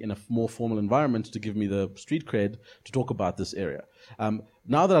to be in a more formal environment to give me the street cred to talk about this area.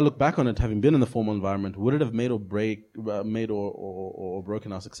 Now that I look back on it, having been in the formal environment, would it have made or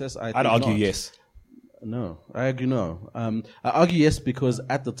broken our success? I'd argue yes. No, I argue no. I argue yes because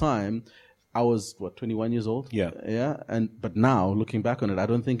at the time, I was 21 years old. Yeah. But now looking back on it, I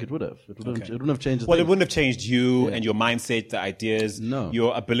don't think it would have. It wouldn't have changed. Well, it wouldn't have changed you and your mindset, the ideas,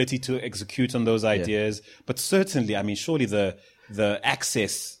 your ability to execute on those ideas. But certainly, surely the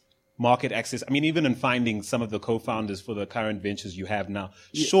market access. Even in finding some of the co-founders for the current ventures you have now,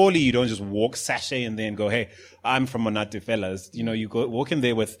 surely you don't just walk sachet and then go, hey, I'm from Monate Fellas. You go walk in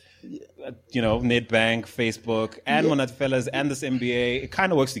there with, Nedbank, Facebook, and Monate Fellas, and this MBA. It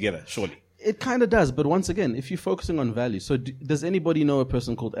kind of works together, surely. It kind of does, but once again, if you're focusing on value, so does anybody know a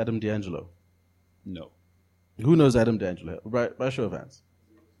person called Adam D'Angelo? No. Who knows Adam D'Angelo? Right, by show of hands.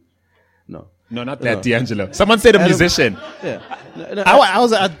 No, not that D'Angelo. Someone said a musician. Yeah. I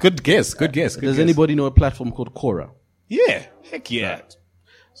was a good guess. Does anybody know a platform called Quora? Yeah, heck yeah. Right.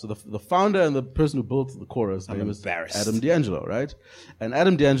 So the founder and the person who built the Quora's name is Adam D'Angelo, right? And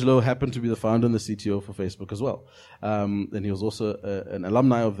Adam D'Angelo happened to be the founder and the CTO for Facebook as well. And he was also an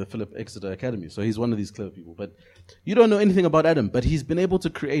alumni of the Philip Exeter Academy. So he's one of these clever people. But you don't know anything about Adam, but he's been able to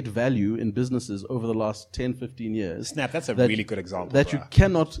create value in businesses over the last 10, 15 years. Snap, that's a really good example. That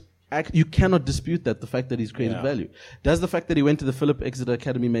you cannot dispute the fact that he's created value. Does the fact that he went to the Philip Exeter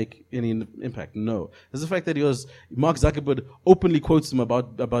Academy make any impact? No. Does the fact that Mark Zuckerberg openly quotes him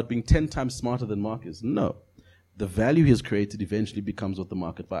about being 10 times smarter than Mark is? No. the value he has created eventually becomes what the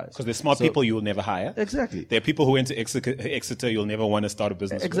market buys. Because there's smart people you will never hire. Exactly. There are people who went to Exeter you'll never want to start a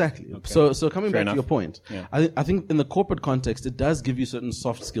business Exactly. with. Okay. So coming Fair back enough. to your point, Yeah. I think in the corporate context, it does give you certain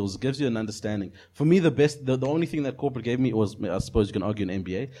soft skills. It gives you an understanding. For me, the only thing that corporate gave me was, I suppose you can argue, an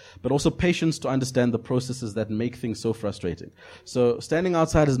MBA, but also patience to understand the processes that make things so frustrating. So standing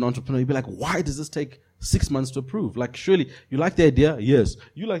outside as an entrepreneur, you'd be like, why does this take 6 months to approve? Like, surely you like the idea? Yes.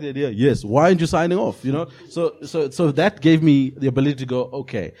 You like the idea? Yes. Why aren't you signing off? You know? So that gave me the ability to go,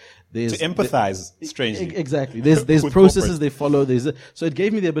 okay. To empathize, strangely. Exactly. There's With processes corporate. they follow. So it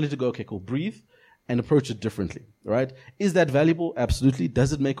gave me the ability to go, okay, cool, breathe and approach it differently, right? Is that valuable? Absolutely.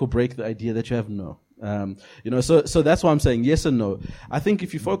 Does it make or break the idea that you have? No. So that's why I'm saying yes and no. I think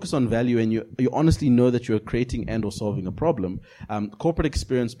if you focus on value and you honestly know that you're creating and or solving a problem, corporate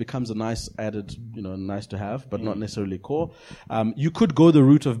experience becomes a nice added, nice to have, but not necessarily core. You could go the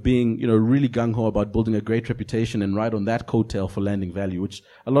route of being, really gung-ho about building a great reputation and ride on that coattail for landing value, which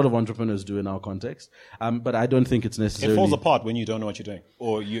a lot of entrepreneurs do in our context. But I don't think it's necessarily... It falls apart when you don't know what you're doing,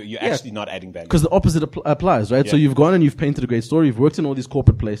 or you're actually not adding value. Because the opposite applies, right? Yeah. So you've gone and you've painted a great story. You've worked in all these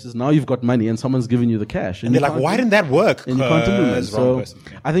corporate places. Now you've got money and someone's giving you the cash. And they're like, why didn't that work? And you can't implement. Wrong So person.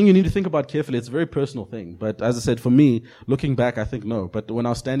 Yeah. I think you need to think about carefully. It's a very personal thing. But as I said, for me, looking back, I think no. But when I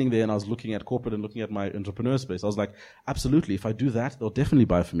was standing there and I was looking at corporate and looking at my entrepreneur space, I was like, absolutely. If I do that, they'll definitely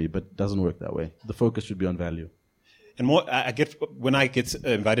buy from me. But it doesn't work that way. The focus should be on value. And when I get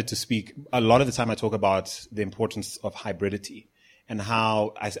invited to speak, a lot of the time I talk about the importance of hybridity and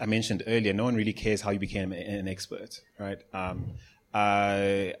how, as I mentioned earlier, no one really cares how you became an expert, right?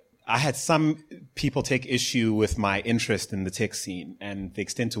 I had some people take issue with my interest in the tech scene and the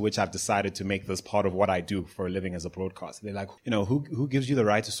extent to which I've decided to make this part of what I do for a living as a broadcaster. They're like, who gives you the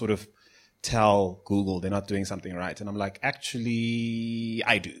right to sort of tell Google they're not doing something right? And I'm like, actually,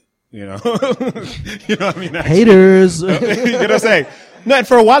 I do. You know what I mean? Actually, Haters. you know what I'm saying? No, and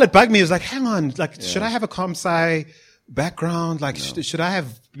for a while it bugged me. It was like, hang on, should I have a comp-sci background? Like, should I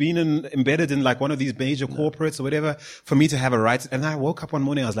have been embedded in like one of these major corporates or whatever for me to have a right? And I woke up one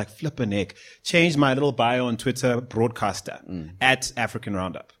morning, I was like, flip a neck, changed my little bio on Twitter, broadcaster at African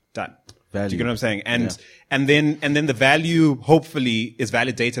Roundup. Done. Value. Do you get what I'm saying? And then the value hopefully is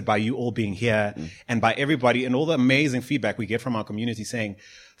validated by you all being here and by everybody and all the amazing feedback we get from our community saying,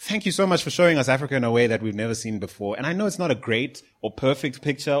 thank you so much for showing us Africa in a way that we've never seen before. And I know it's not a great or perfect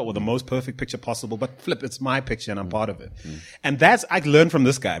picture or the most perfect picture possible, but it's my picture and I'm part of it. And I learned from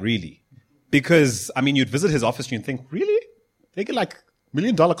this guy, really. Because, I mean, you'd visit his office and you'd think, really? They get like $1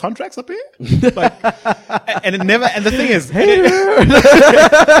 million contracts up here? Like, and it never, and the thing is,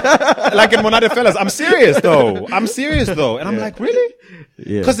 like in Monade Fellas, I'm serious though. And I'm like, really?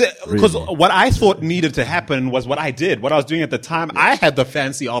 Because what I thought needed to happen was what I did. What I was doing at the time, I had the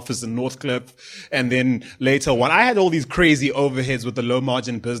fancy office in Northcliffe, and then later when I had all these crazy overheads with the low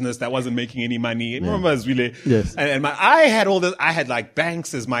margin business that wasn't making any money. Remember, it was really, and I had all this. I had like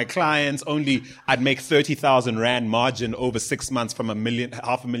banks as my clients. Only I'd make 30,000 rand margin over 6 months from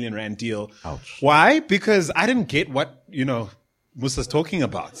 $500,000 rand deal. Ouch. Why? Because I didn't get what Musa's talking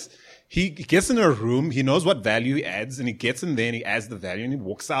about. He gets in a room, he knows what value he adds, and he gets in there and he adds the value and he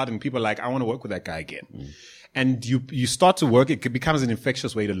walks out and people are like, I want to work with that guy again. And you start to work, it becomes an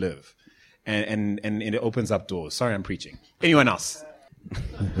infectious way to live. And it opens up doors. Sorry, I'm preaching. Anyone else?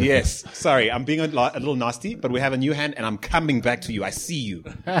 Yes. Sorry, I'm being a little nasty, but we have a new hand and I'm coming back to you. I see you.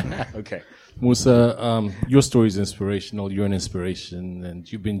 Okay. Musa, your story is inspirational. You're an inspiration and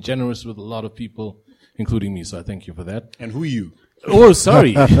you've been generous with a lot of people, including me. So I thank you for that. And who are you? Oh,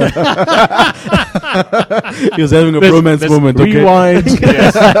 sorry. He was having a bromance moment. Rewind.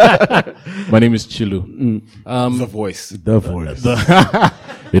 Yes. My name is Chilu. The voice.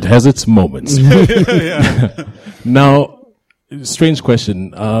 It has its moments. Now, strange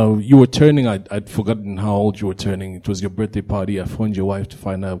question. You were turning, I'd forgotten how old you were turning. It was your birthday party. I phoned your wife to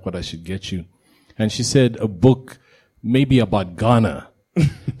find out what I should get you. And she said a book maybe about Ghana.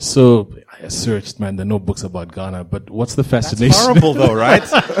 So I searched, man, there are no books about Ghana, but what's the fascination? That's horrible though, right?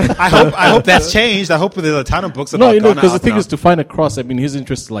 I hope that's changed. I hope there's a ton of books about Ghana. Because the thing is to find a cross. I mean, his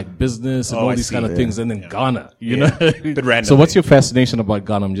interest is like business and all these kind of things, and then Ghana, you know? Bit random. So what's your fascination about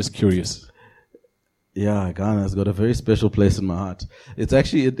Ghana? I'm just curious. Yeah, Ghana's got a very special place in my heart. It's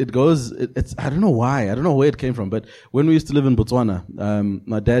actually, it's, I don't know why. I don't know where it came from, but when we used to live in Botswana,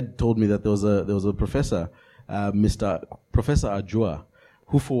 my dad told me that there was a professor, Professor Ajua,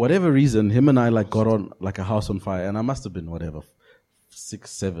 who for whatever reason, him and I like got on like a house on fire, and I must have been 14 6,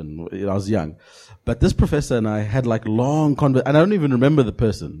 7. I was young. But this professor and I had like long and I don't even remember the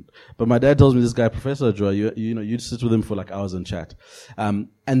person. But my dad tells me this guy, Professor Joy, you'd sit with him for like hours and chat. And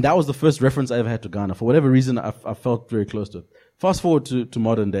that was the first reference I ever had to Ghana. For whatever reason, I felt very close to it. Fast forward to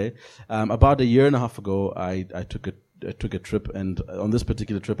modern day. About a year and a half ago, I took a trip, and on this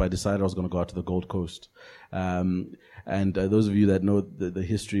particular trip, I decided I was going to go out to the Gold Coast. And those of you that know the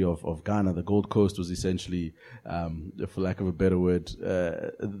history of Ghana, the Gold Coast was essentially, for lack of a better word,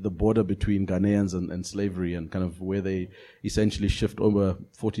 the border between Ghanaians and slavery, and kind of where they essentially shipped over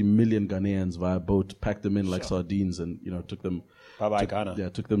 40 million Ghanaians via boat, packed them in like sardines, and took them. Bye-bye, Ghana. Yeah,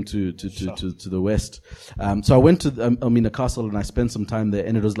 took them to the west. So I went to a castle, and I spent some time there,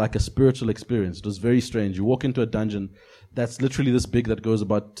 and it was like a spiritual experience. It was very strange. You walk into a dungeon that's literally this big, that goes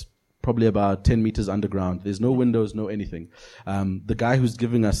probably about 10 meters underground. There's no windows, no anything. The guy who's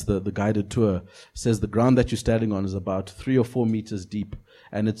giving us the guided tour says the ground that you're standing on is about 3 or 4 meters deep,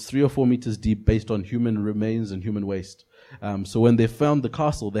 and it's 3 or 4 meters deep based on human remains and human waste. So when they found the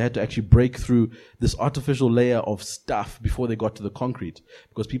castle, they had to actually break through this artificial layer of stuff before they got to the concrete,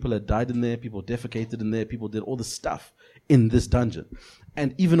 because people had died in there, people defecated in there, people did all the stuff in this dungeon.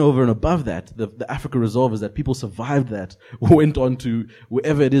 And even over and above that, the Africa Resolve is that people survived that, went on to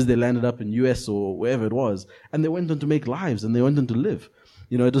wherever it is they landed up in US or wherever it was, and they went on to make lives, and they went on to live.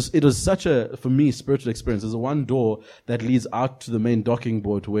 It was such a, for me, spiritual experience. There's one door that leads out to the main docking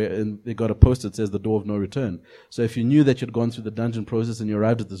board and they got a post that says the door of no return. So if you knew that you'd gone through the dungeon process and you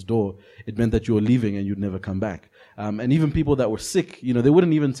arrived at this door, it meant that you were leaving and you'd never come back. And even people that were sick, they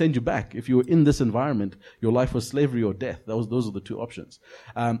wouldn't even send you back. If you were in this environment, your life was slavery or death. Those are the two options.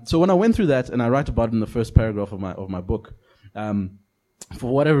 So when I went through that, and I write about it in the first paragraph of my book,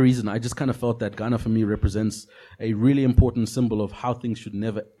 for whatever reason, I just kind of felt that Ghana for me represents a really important symbol of how things should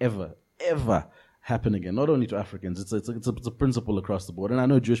never, ever, ever happen again. Not only to Africans, it's a principle across the board. And I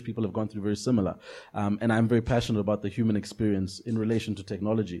know Jewish people have gone through very similar. And I'm very passionate about the human experience in relation to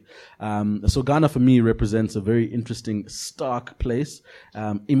technology. So Ghana for me represents a very interesting, stark place,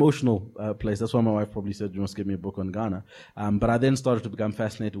 emotional place. That's why my wife probably said, you must give me a book on Ghana. But I then started to become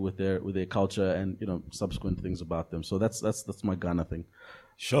fascinated with their culture and, subsequent things about them. So that's my Ghana thing.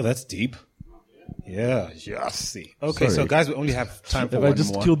 Sure, that's deep. Yeah, see. Okay, Sorry. so guys, we only have time for Have one I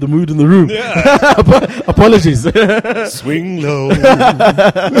just more. killed the mood in the room? Yeah. Apologies. Swing low,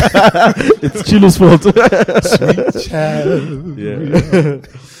 It's Chilo's fault. sweet child. Yeah.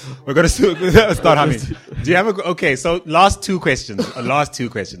 We're gonna start humming. Do you have okay? So last two questions.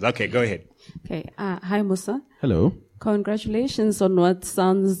 Okay, go ahead. Okay. Hi, Musa. Hello. Congratulations on what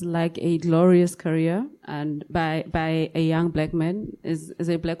sounds like a glorious career, and by a young black man. As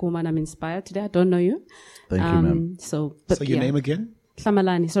a black woman, I'm inspired today. I don't know you. Thank you, ma'am. So your name again?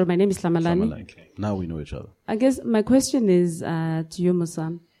 Slamalani. Sorry, my name is Slamalani. Okay. Now we know each other. I guess my question is to you,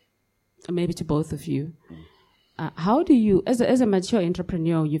 Musa, or maybe to both of you. How do you, as a mature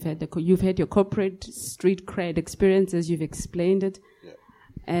entrepreneur, you've had your corporate street cred experiences. You've explained it. Yeah.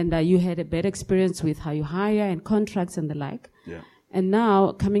 And you had a better experience with how you hire and contracts and the like. Yeah. And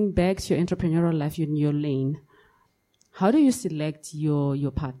now, coming back to your entrepreneurial life, you're in your lane. How do you select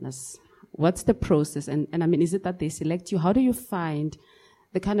your partners? What's the process? And I mean, is it that they select you? How do you find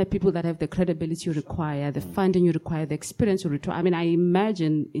the kind of people that have the credibility you require, the funding you require, the experience you require? I mean, I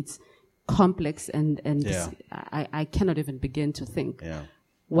imagine it's complex and Yeah. I cannot even begin to think Yeah.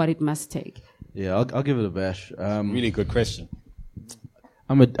 what it must take. Yeah, I'll give it a bash. Really good question.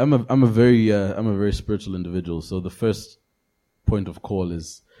 I'm a very spiritual individual. So the first point of call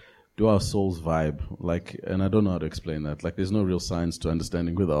is, do our souls vibe? And I don't know how to explain that. There's no real science to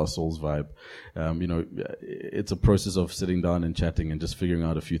understanding whether our souls vibe. It's a process of sitting down and chatting and just figuring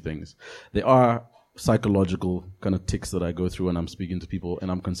out a few things. There are psychological kind of tics that I go through when I'm speaking to people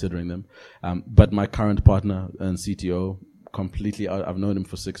and I'm considering them. But my current partner and CTO, completely, I've known him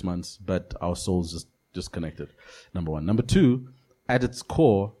for 6 months, but our souls just connected. Number one. Number two, at its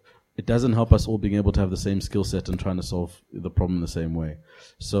core, it doesn't help us all being able to have the same skill set and trying to solve the problem the same way.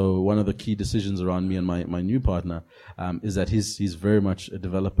 So one of the key decisions around me and my new partner is that he's very much a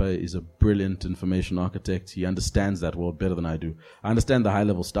developer. He's a brilliant information architect. He understands that world better than I do. I understand the high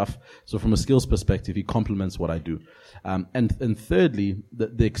level stuff. So from a skills perspective, he complements what I do. And thirdly,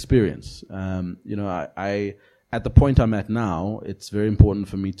 the experience. at the point I'm at now, it's very important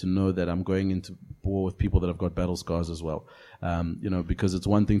for me to know that I'm going into war with people that have got battle scars as well. Because it's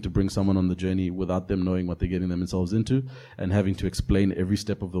one thing to bring someone on the journey without them knowing what they're getting themselves into and having to explain every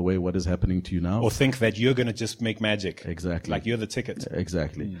step of the way what is happening to you now. Or think that you're going to just make magic. Exactly. Like you're the ticket.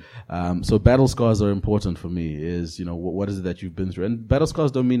 Exactly. So battle scars are important for me is, what is it that you've been through? And battle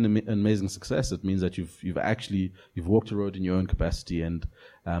scars don't mean amazing success. It means that you've walked the road in your own capacity and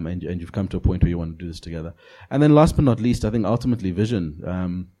you've come to a point where you want to do this together. And then last but not least, I think ultimately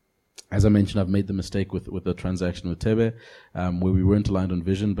vision. As I mentioned, I've made the mistake with the transaction with Tebe, where we weren't aligned on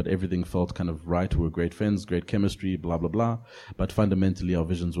vision, but everything felt kind of right. We were great friends, great chemistry, blah, blah, blah. But fundamentally, our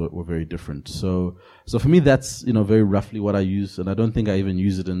visions were very different. So for me, that's, very roughly what I use. And I don't think I even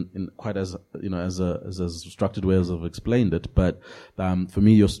use it in quite as a structured way as I've explained it. But, for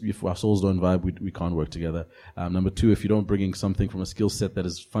me, if our souls don't vibe, we can't work together. Number two, if you don't bring in something from a skill set that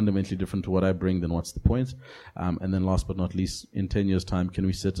is fundamentally different to what I bring, then what's the point? And then last but not least, in 10 years' time, can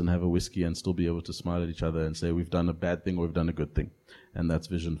we sit and have a whiskey and still be able to smile at each other and say we've done a bad thing or we've done a good thing? And that's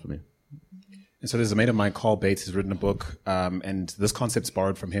vision for me. And so there's a mate of mine, Carl Bates, has written a book, and this concept's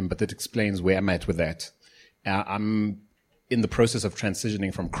borrowed from him, but it explains where I'm at with that. I'm in the process of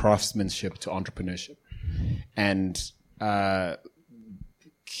transitioning from craftsmanship to entrepreneurship. And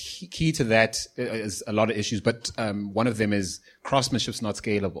key to that is a lot of issues, but one of them is craftsmanship's not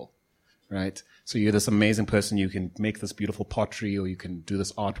scalable, right? So you're this amazing person, you can make this beautiful pottery or you can do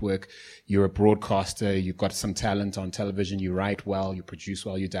this artwork. You're a broadcaster, you've got some talent on television, you write well, you produce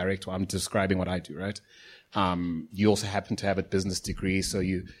well, you direct well. I'm describing what I do, right? You also happen to have a business degree, so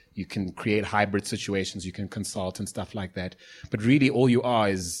you can create hybrid situations, you can consult and stuff like that. But really all you are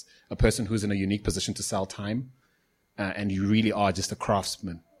is a person who's in a unique position to sell time, and you really are just a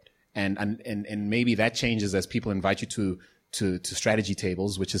craftsman. And maybe that changes as people invite you to strategy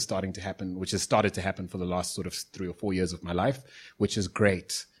tables, which has started to happen for the last sort of 3 or 4 years of my life, which is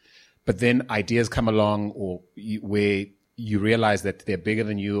great. But then ideas come along where you realize that they're bigger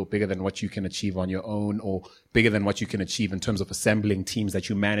than you or bigger than what you can achieve on your own or bigger than what you can achieve in terms of assembling teams that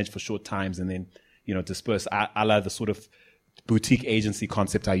you manage for short times and then, disperse a la the sort of boutique agency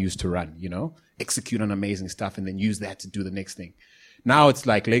concept I used to run, execute on amazing stuff and then use that to do the next thing. Now it's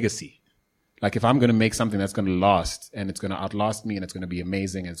like legacy. Like if I'm going to make something that's going to last and it's going to outlast me and it's going to be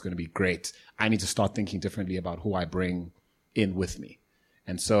amazing and it's going to be great, I need to start thinking differently about who I bring in with me.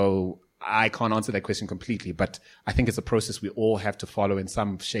 And so I can't answer that question completely, but I think it's a process we all have to follow in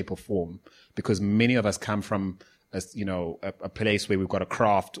some shape or form because many of us come from a place where we've got a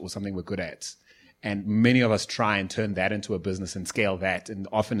craft or something we're good at. And many of us try and turn that into a business and scale that. And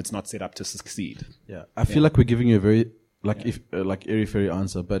often it's not set up to succeed. Yeah. I feel like we're giving you a very airy-fairy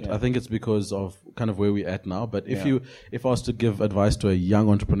answer, but I think it's because of kind of where we're at now. But if I was to give advice to a young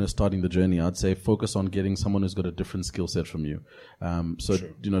entrepreneur starting the journey, I'd say focus on getting someone who's got a different skill set from you. Don't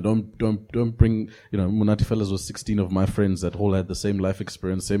bring, Munati fellas was 16 of my friends that all had the same life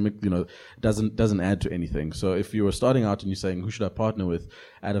experience, doesn't add to anything. So if you were starting out and you're saying, who should I partner with?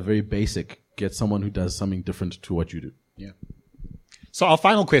 At a very basic, get someone who does something different to what you do. Yeah. So our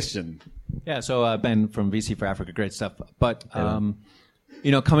final question. Yeah, so Ben from VC for Africa, great stuff. But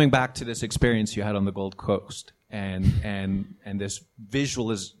coming back to this experience you had on the Gold Coast, and this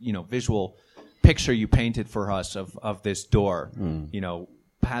visual picture you painted for us of this door,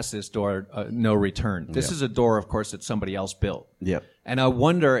 past this door, no return. This is a door, of course, that somebody else built. Yep. And I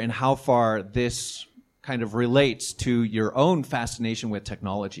wonder in how far this kind of relates to your own fascination with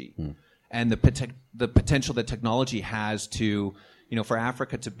technology and the potential that technology has to. For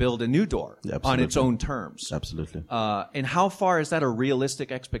Africa to build a new door on its own terms. Absolutely. And how far is that a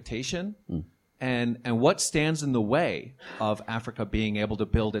realistic expectation? And what stands in the way of Africa being able to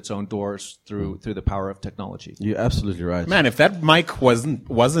build its own doors through the power of technology? You're absolutely right. Man, if that mic was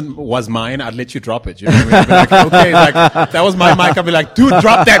mine, I'd let you drop it. You know what I mean? I'd be like, okay, like that was my mic. I'd be like, dude,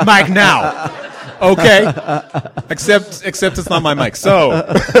 drop that mic now. Okay. Except it's not my mic.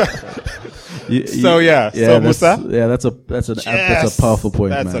 So So Musa? That's a powerful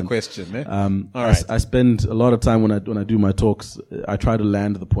point, That's man. a question, eh? All right. I spend a lot of time when I do my talks, I try to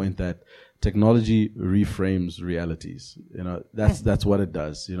land the point that technology reframes realities. That's what it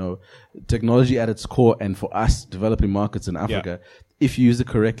does. Technology at its core, and for us developing markets in Africa, if you use it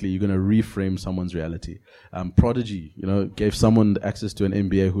correctly, you're going to reframe someone's reality. Prodigy, gave someone access to an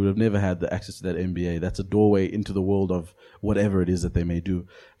MBA who would have never had the access to that MBA. That's a doorway into the world of whatever it is that they may do.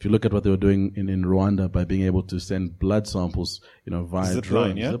 If you look at what they were doing in Rwanda by being able to send blood samples, via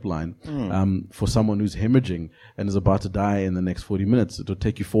zipline, for someone who's hemorrhaging and is about to die in the next 40 minutes, it will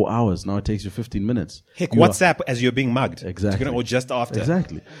take you 4 hours. Now it takes you 15 minutes. Heck, WhatsApp as you're being mugged. Exactly. Or just after.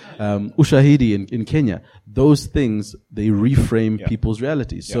 Exactly. Ushahidi in Kenya, those things, they reframe people's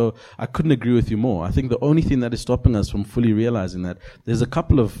realities. So I couldn't agree with you more. I think the only thing that is stopping us from fully realizing that there's a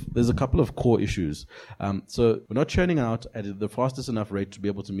couple of core issues. So we're not churning out at the fastest enough rate to be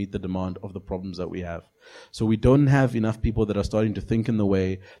able to meet the demand of the problems that we have. So we don't have enough people that are starting to think in the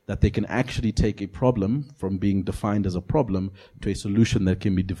way that they can actually take a problem from being defined as a problem to a solution that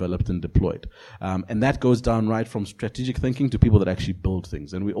can be developed and deployed. And that goes down right from strategic thinking to people that actually build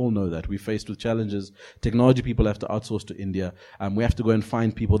things. And we all know that. We're faced with challenges. Technology people have to outsource to India. We have to go and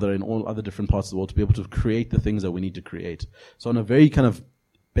find people that are in all other different parts of the world to be able to create the things that we need to create. So on a very kind of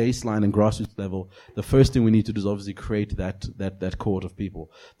baseline and grassroots level, the first thing we need to do is obviously create that cohort of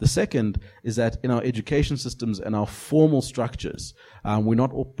people. The second is that in our education systems and our formal structures, we're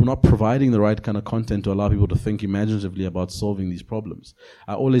not providing the right kind of content to allow people to think imaginatively about solving these problems.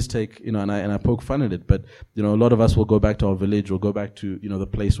 I always take, and I poke fun at it, but a lot of us will go back to our village or go back to the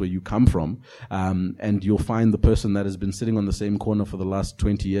place where you come from, and you'll find the person that has been sitting on the same corner for the last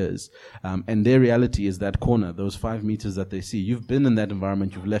 20 years, and their reality is that corner, those 5 meters that they see. You've been in that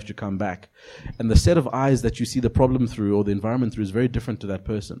environment. You've left, you come back. And the set of eyes that you see the problem through or the environment through is very different to that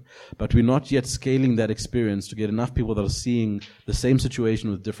person. But we're not yet scaling that experience to get enough people that are seeing the same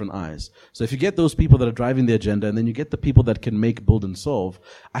situation with different eyes. So if you get those people that are driving the agenda and then you get the people that can make, build, and solve,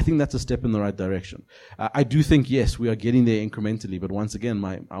 I think that's a step in the right direction. I do think, yes, we are getting there incrementally, but once again,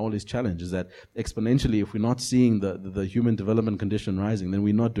 my always challenge is that exponentially, if we're not seeing the human development condition rising, then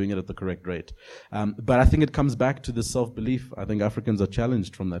we're not doing it at the correct rate. But I think it comes back to the self-belief. I think Africans are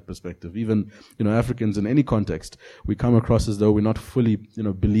challenged from that perspective. Even, Africans in any context, we come across as though we're not fully,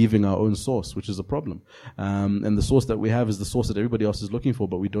 believing our own source, which is a problem. And the source that we have is the source that everybody else is looking for,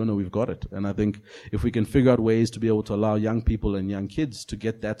 but we don't know we've got it. And I think if we can figure out ways to be able to allow young people and young kids to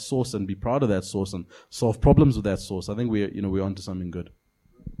get that source and be proud of that source and solve problems with that source, I think we're onto something good.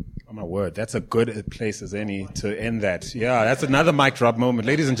 Oh my word, that's a good place as any to end that. Yeah, that's another mic drop moment.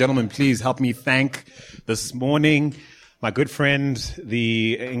 Ladies and gentlemen, please help me thank this morning my good friend,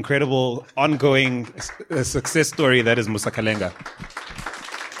 the incredible ongoing success story that is Musa Kalenga.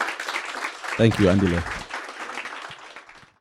 Thank you, Andile.